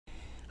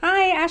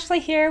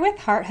Ashley here with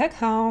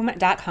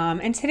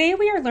HeartHookHome.com, and today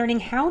we are learning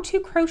how to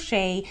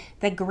crochet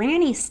the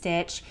granny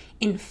stitch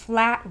in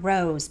flat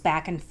rows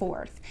back and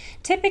forth.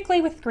 Typically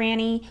with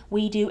granny,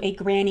 we do a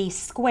granny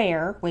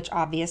square, which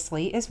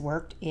obviously is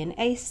worked in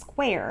a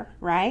square,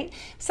 right?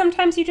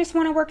 Sometimes you just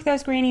want to work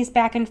those grannies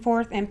back and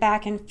forth and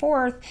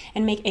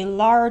make a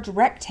large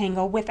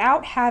rectangle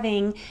without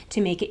having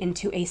to make it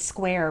into a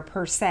square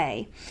per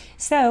se.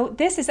 So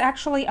this is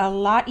actually a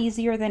lot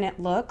easier than it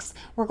looks.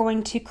 We're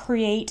going to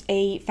create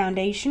a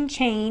foundation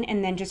chain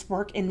and then just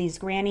work in these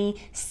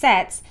granny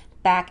sets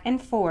back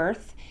and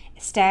forth,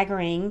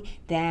 staggering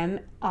them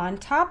on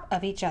top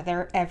of each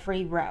other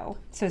every row.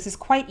 So this is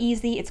quite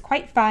easy, it's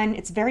quite fun,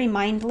 it's very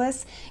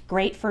mindless,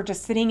 great for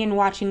just sitting and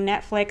watching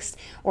Netflix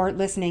or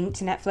listening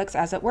to Netflix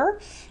as it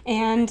were,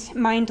 and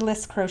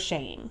mindless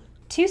crocheting.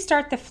 To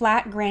start the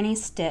flat granny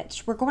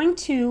stitch, we're going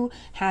to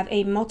have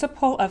a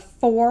multiple of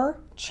 4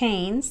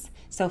 chains,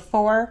 so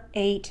 4,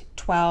 8,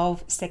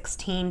 12,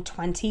 16,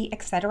 20,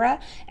 etc.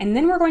 And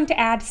then we're going to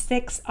add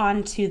 6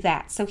 onto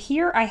that. So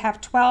here I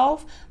have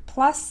 12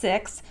 plus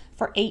 6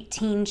 for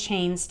 18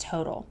 chains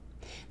total.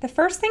 The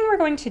first thing we're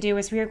going to do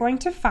is we are going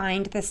to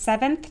find the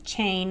 7th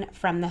chain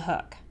from the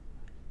hook.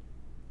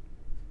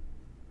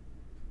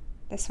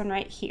 This one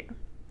right here.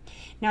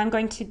 Now I'm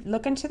going to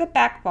look into the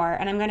back bar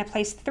and I'm going to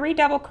place 3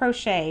 double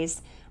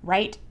crochets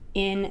right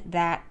in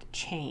that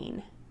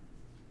chain.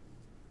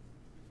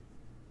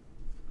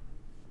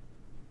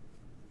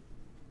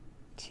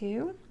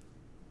 2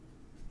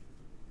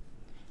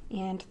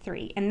 and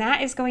 3, and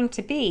that is going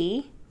to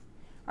be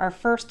our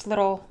first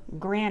little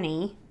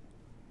granny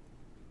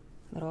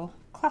little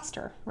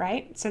cluster,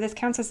 right? So this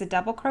counts as a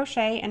double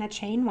crochet and a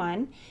chain 1,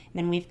 and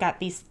then we've got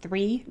these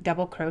 3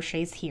 double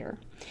crochets here.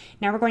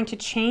 Now we're going to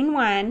chain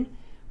 1,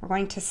 we're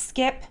going to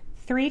skip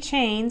 3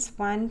 chains,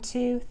 1,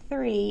 2,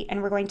 3,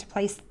 and we're going to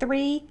place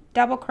 3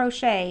 double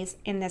crochets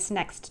in this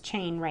next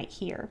chain right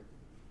here.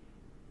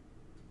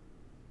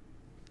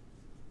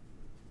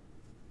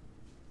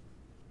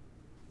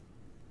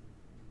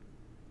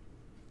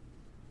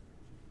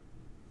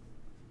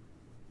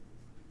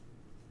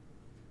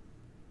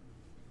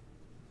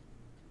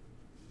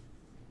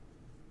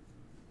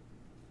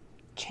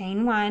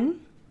 Chain 1,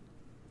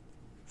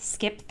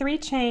 skip 3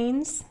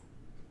 chains,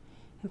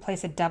 and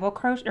place a double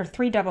crochet or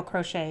 3 double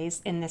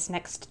crochets in this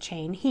next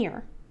chain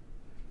here.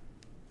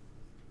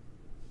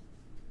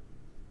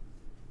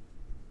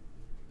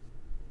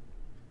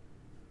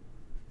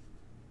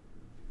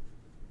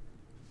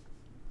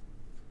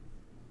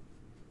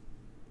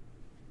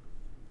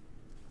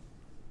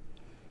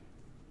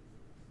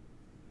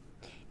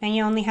 Now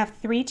you only have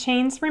 3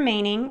 chains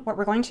remaining. What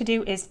we're going to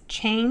do is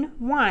chain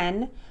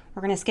 1.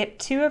 We're going to skip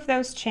 2 of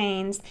those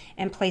chains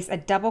and place a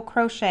double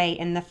crochet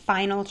in the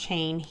final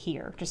chain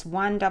here. Just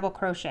 1 double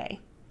crochet.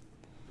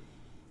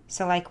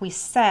 So like we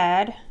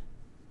said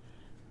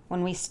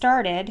when we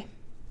started,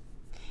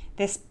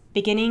 this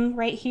beginning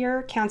right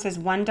here counts as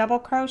 1 double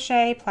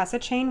crochet plus a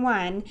chain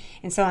 1,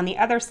 and so on the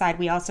other side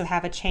we also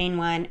have a chain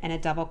 1 and a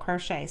double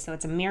crochet, so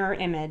it's a mirror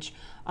image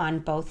on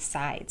both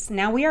sides.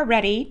 Now we are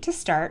ready to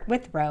start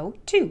with row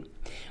 2.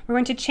 We're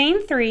going to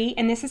chain 3,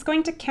 and this is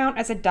going to count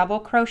as a double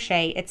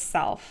crochet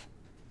itself.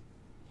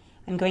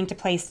 I'm going to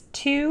place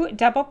 2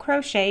 double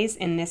crochets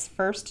in this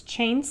first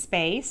chain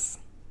space.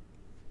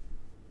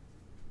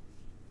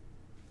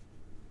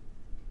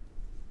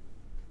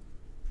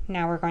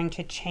 Now we're going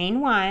to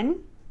chain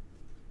 1.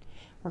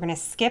 We're going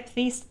to skip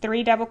these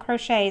 3 double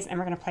crochets and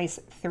we're going to place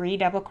 3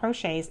 double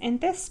crochets in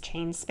this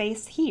chain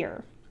space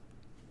here.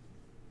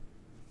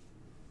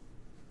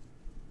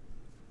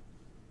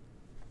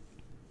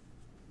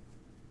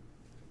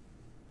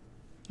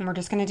 And we're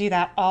just going to do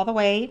that all the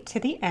way to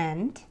the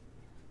end.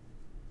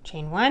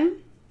 Chain 1,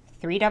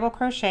 3 double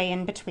crochet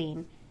in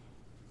between.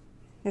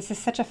 This is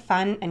such a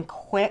fun and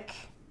quick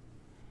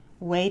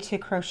way to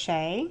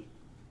crochet.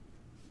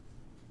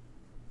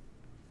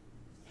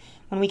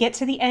 When we get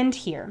to the end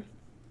here,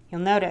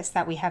 you'll notice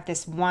that we have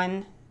this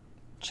 1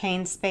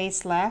 chain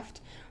space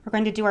left. We're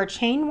going to do our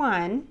chain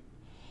 1,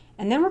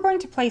 and then we're going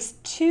to place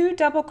 2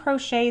 double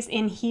crochets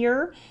in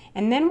here,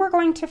 and then we're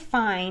going to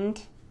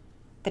find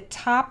the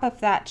top of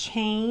that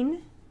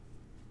chain,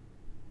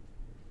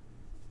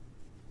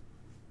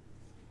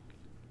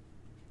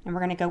 and we're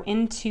going to go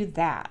into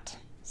that.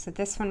 So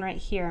this one right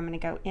here, I'm going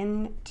to go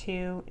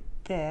into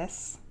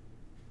this.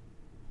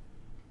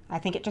 I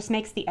think it just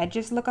makes the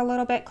edges look a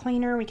little bit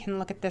cleaner. We can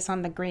look at this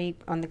on the gray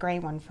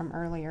one from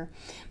earlier.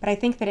 But I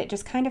think that it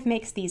just kind of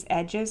makes these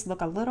edges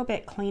look a little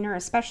bit cleaner,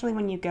 especially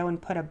when you go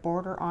and put a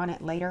border on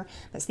it later.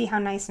 But see how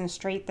nice and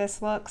straight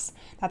this looks?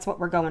 That's what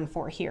we're going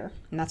for here.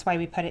 And that's why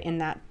we put it in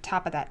that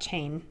top of that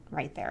chain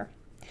right there.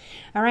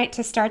 All right,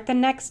 to start the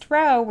next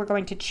row, we're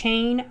going to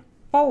chain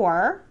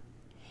 4.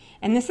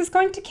 And this is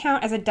going to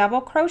count as a double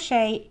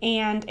crochet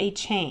and a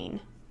chain.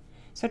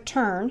 So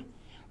turn.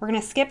 We're going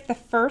to skip the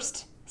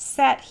first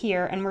set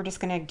here, and we're just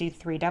going to do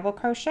 3 double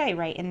crochet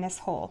right in this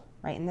hole,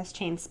 right in this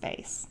chain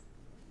space.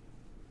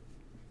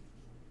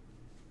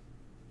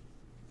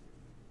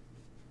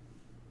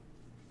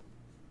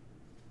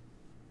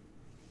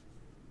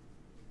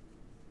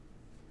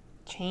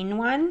 chain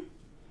 1,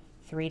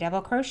 3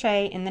 double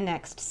crochet in the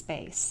next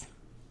space.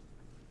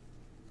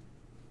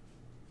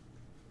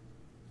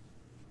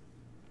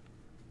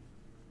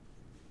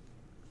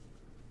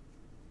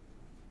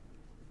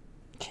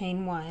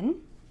 Chain 1,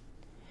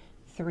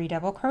 3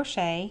 double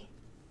crochet,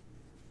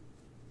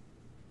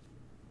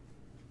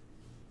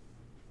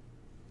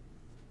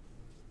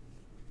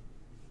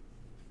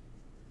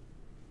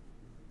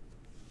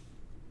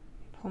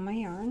 pull my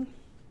yarn.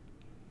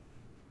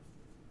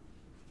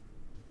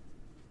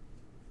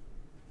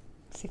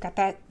 So you've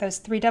got those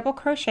 3 double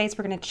crochets.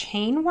 We're going to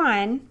chain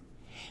 1.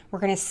 We're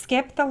going to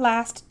skip the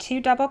last 2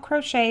 double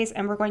crochets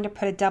and we're going to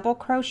put a double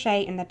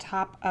crochet in the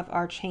top of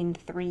our chain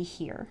 3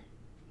 here,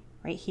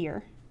 right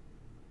here,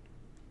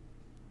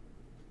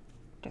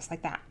 just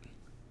like that.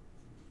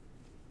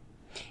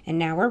 And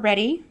now we're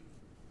ready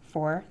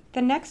for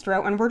the next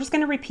row, and we're just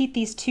going to repeat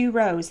these 2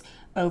 rows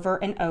over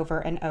and over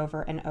and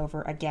over and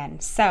over again.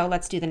 So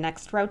let's do the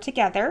next row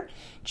together.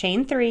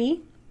 Chain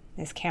 3,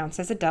 this counts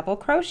as a double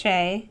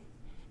crochet,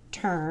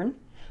 turn.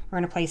 We're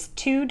going to place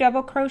 2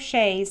 double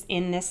crochets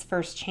in this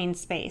first chain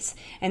space.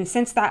 And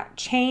since that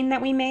chain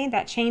that we made,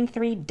 that chain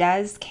 3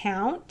 does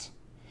count,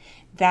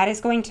 that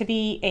is going to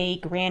be a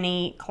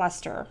granny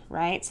cluster,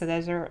 right? So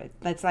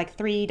that's like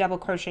 3 double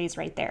crochets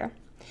right there.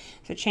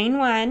 So chain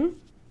 1,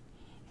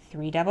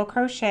 3 double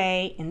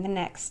crochet in the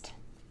next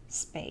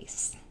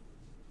space.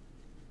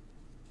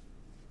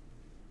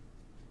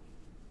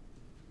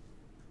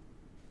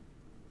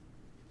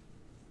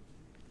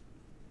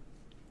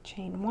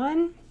 Chain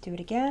 1, do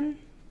it again.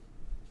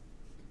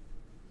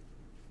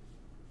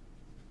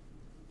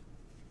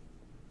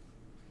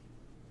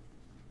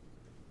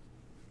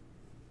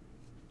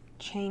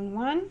 Chain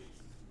 1.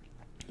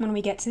 When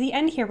we get to the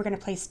end here, we're going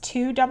to place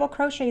 2 double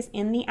crochets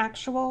in the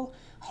actual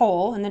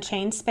hole in the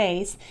chain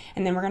space,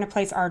 and then we're going to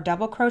place our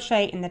double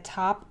crochet in the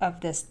top of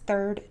this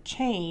 3rd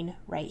chain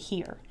right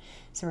here.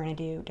 So we're going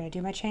to do, did I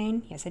do my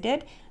chain? Yes, I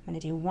did. I'm going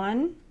to do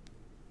 1,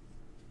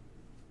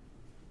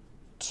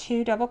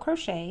 2 double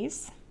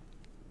crochets.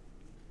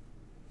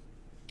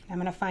 I'm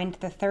going to find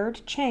the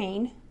 3rd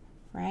chain,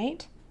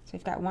 right? So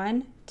we've got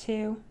 1,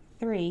 2,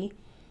 3.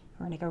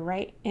 We're going to go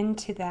right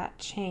into that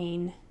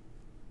chain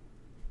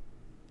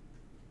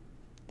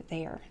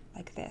there,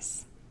 like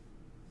this.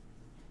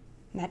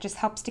 And that just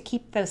helps to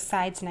keep those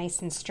sides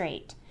nice and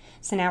straight.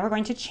 So now we're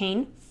going to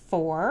chain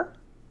 4.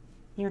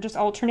 You're just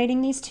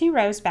alternating these 2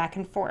 rows back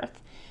and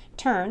forth.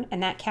 Turn,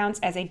 and that counts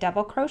as a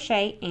double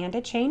crochet and a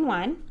chain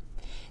 1.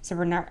 So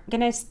we're not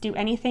going to do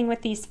anything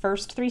with these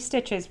first 3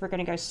 stitches. We're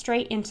going to go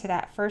straight into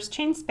that first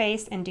chain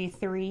space and do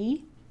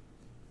 3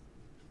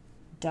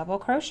 double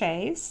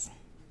crochets.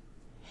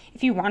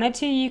 If you wanted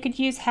to, you could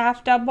use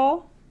half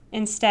double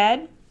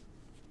instead.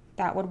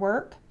 That would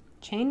work.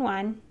 Chain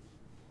 1,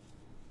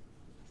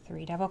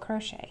 3 double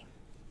crochet.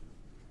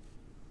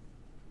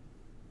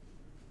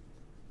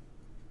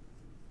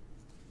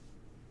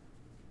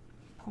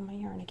 Pull my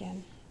yarn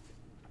again.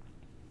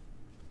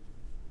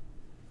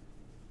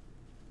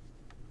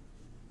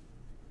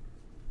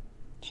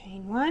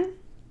 Chain 1,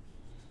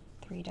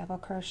 3 double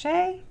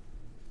crochet.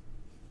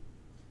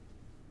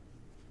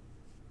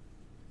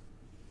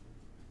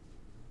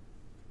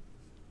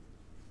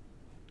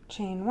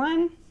 Chain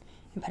 1,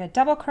 and put a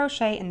double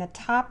crochet in the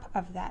top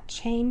of that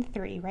chain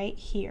 3 right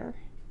here.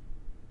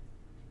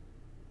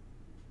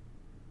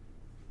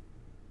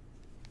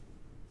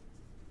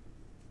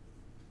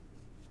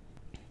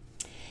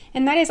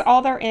 And that is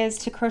all there is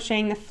to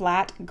crocheting the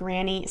flat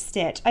granny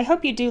stitch. I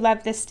hope you do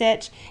love this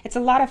stitch. It's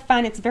a lot of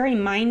fun. It's very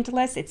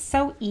mindless. It's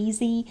so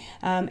easy,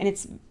 and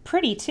it's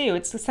pretty too.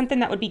 It's something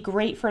that would be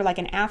great for like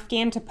an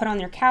Afghan to put on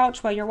your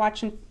couch while you're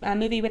watching a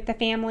movie with the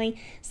family.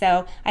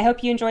 So I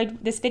hope you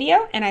enjoyed this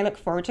video, and I look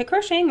forward to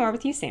crocheting more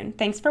with you soon.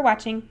 Thanks for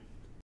watching.